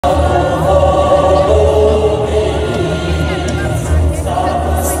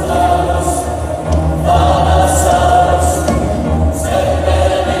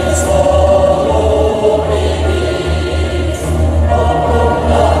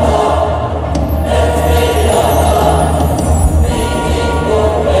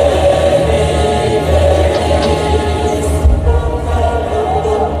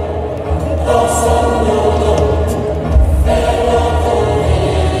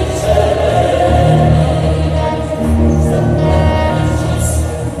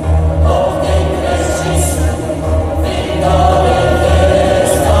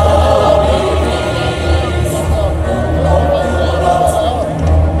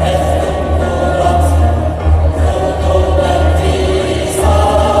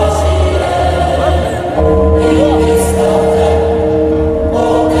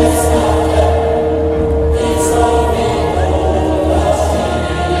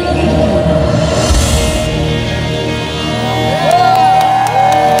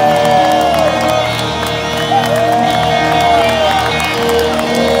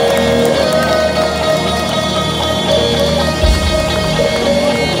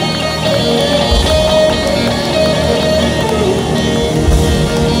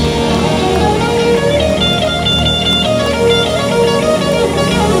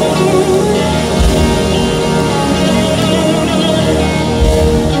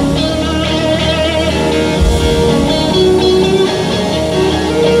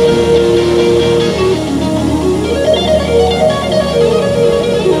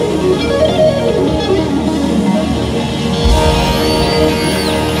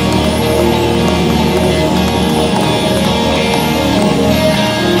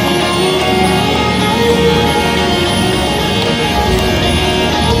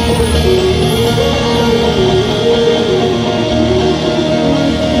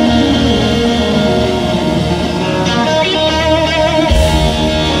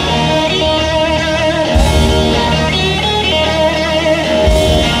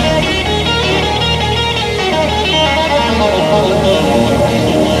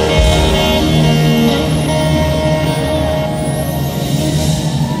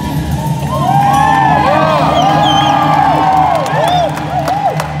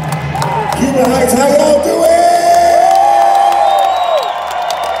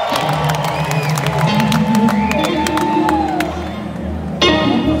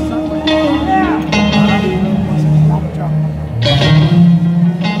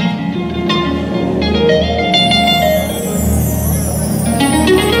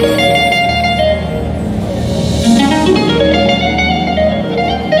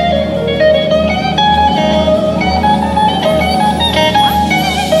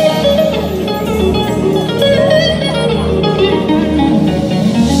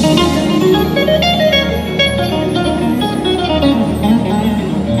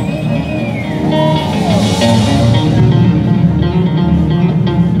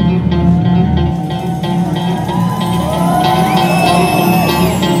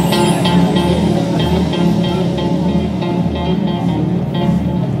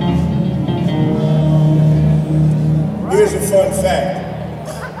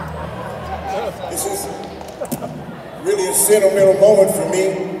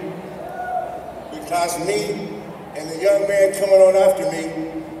me, because me and the young man coming on after me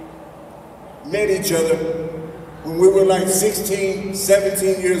met each other when we were like 16,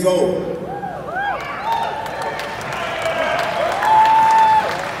 17 years old.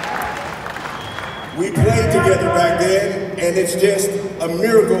 We played together back then, and it's just a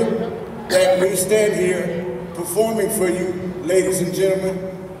miracle that we stand here performing for you, ladies and gentlemen,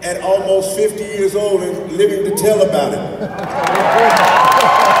 at almost 50 years old and living to tell about it.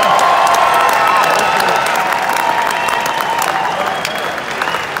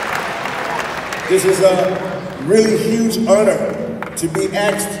 This is a really huge honor to be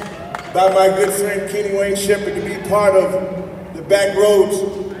asked by my good friend Kenny Wayne Shepherd to be part of the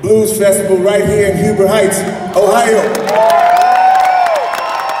Backroads Blues Festival right here in Huber Heights, Ohio.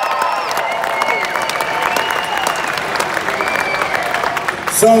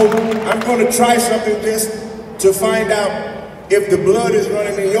 So I'm going to try something just to find out if the blood is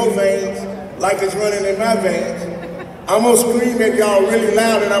running in your veins like it's running in my veins. I'm going to scream at y'all really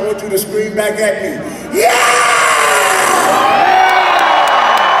loud, and I want you to scream back at me. Yeah!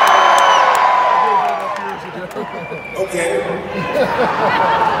 Okay.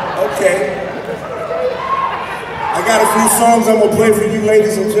 Okay. I got a few songs I'm going to play for you,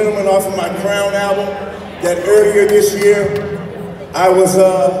 ladies and gentlemen, off of my Crown album that earlier this year I was,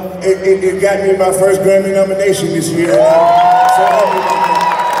 it got me my first Grammy nomination this year, and I'm so happy about that.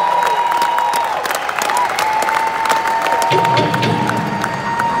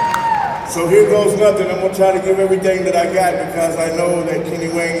 So here goes nothing. I'm gonna try to give everything that I got because I know that Kenny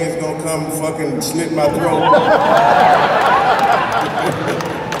Wayne is gonna come fucking slit my throat.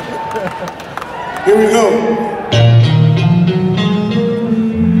 Here we go.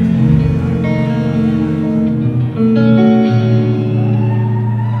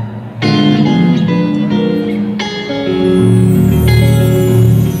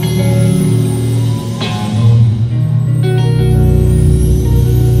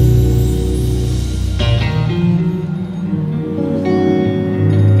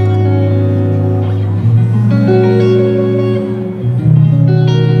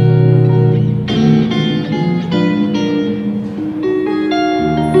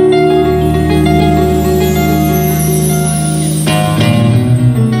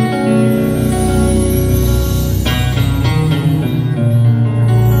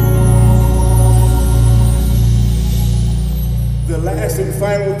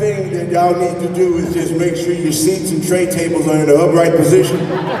 Final thing that y'all need to do is just make sure your seats and tray tables are in the upright position.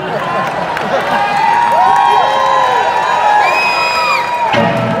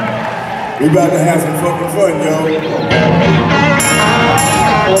 We about to have some fucking fun,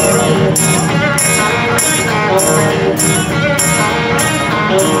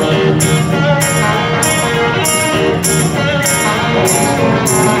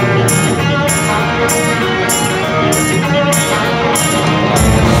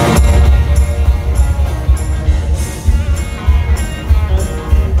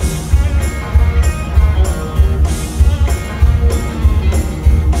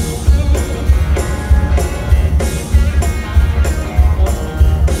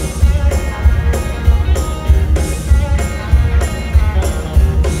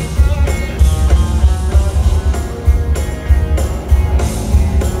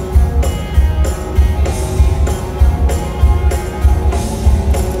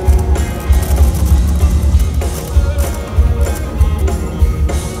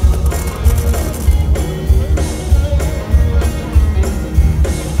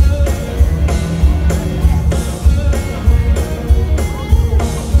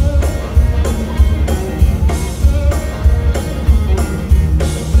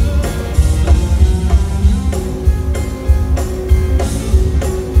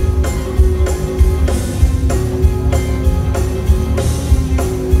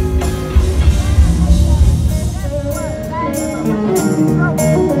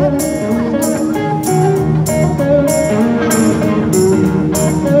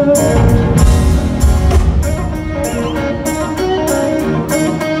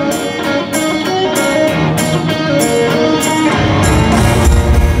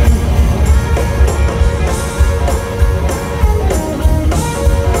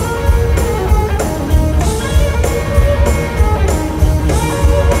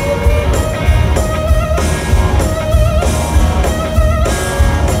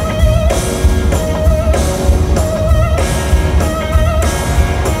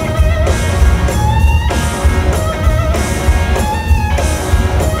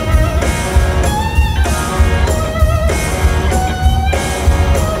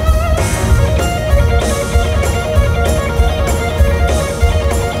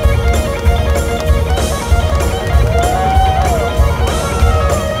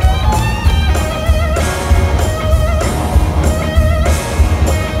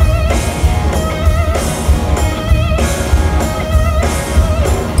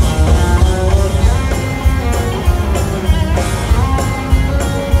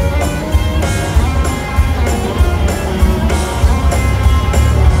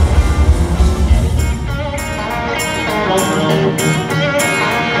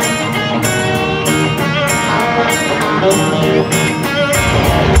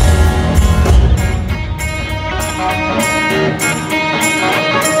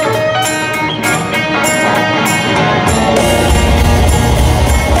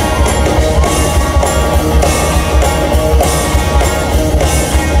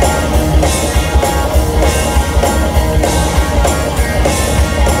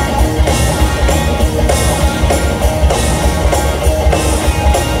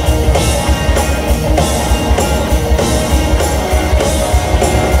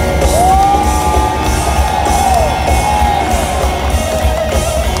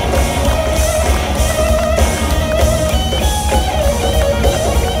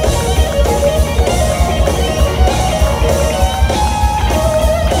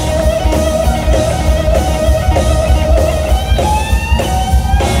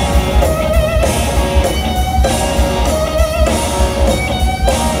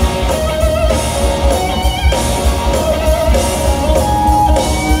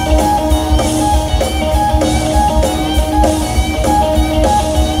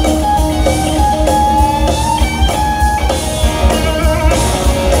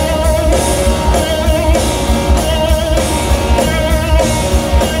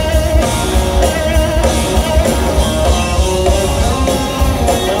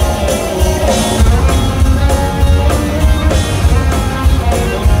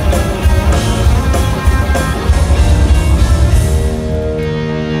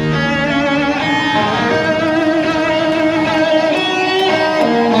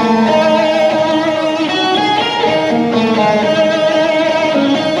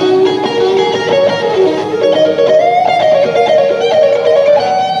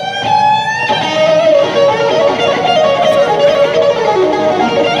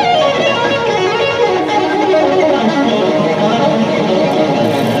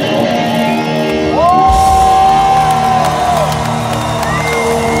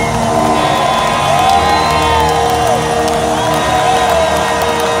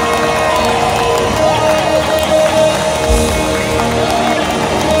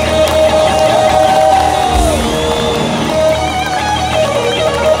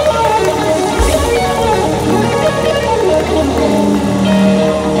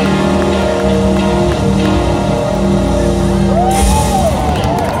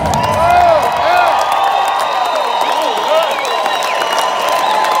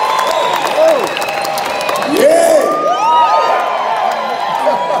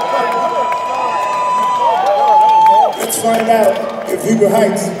 Find out if Hugo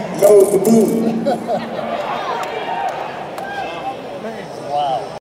Heights knows the blues.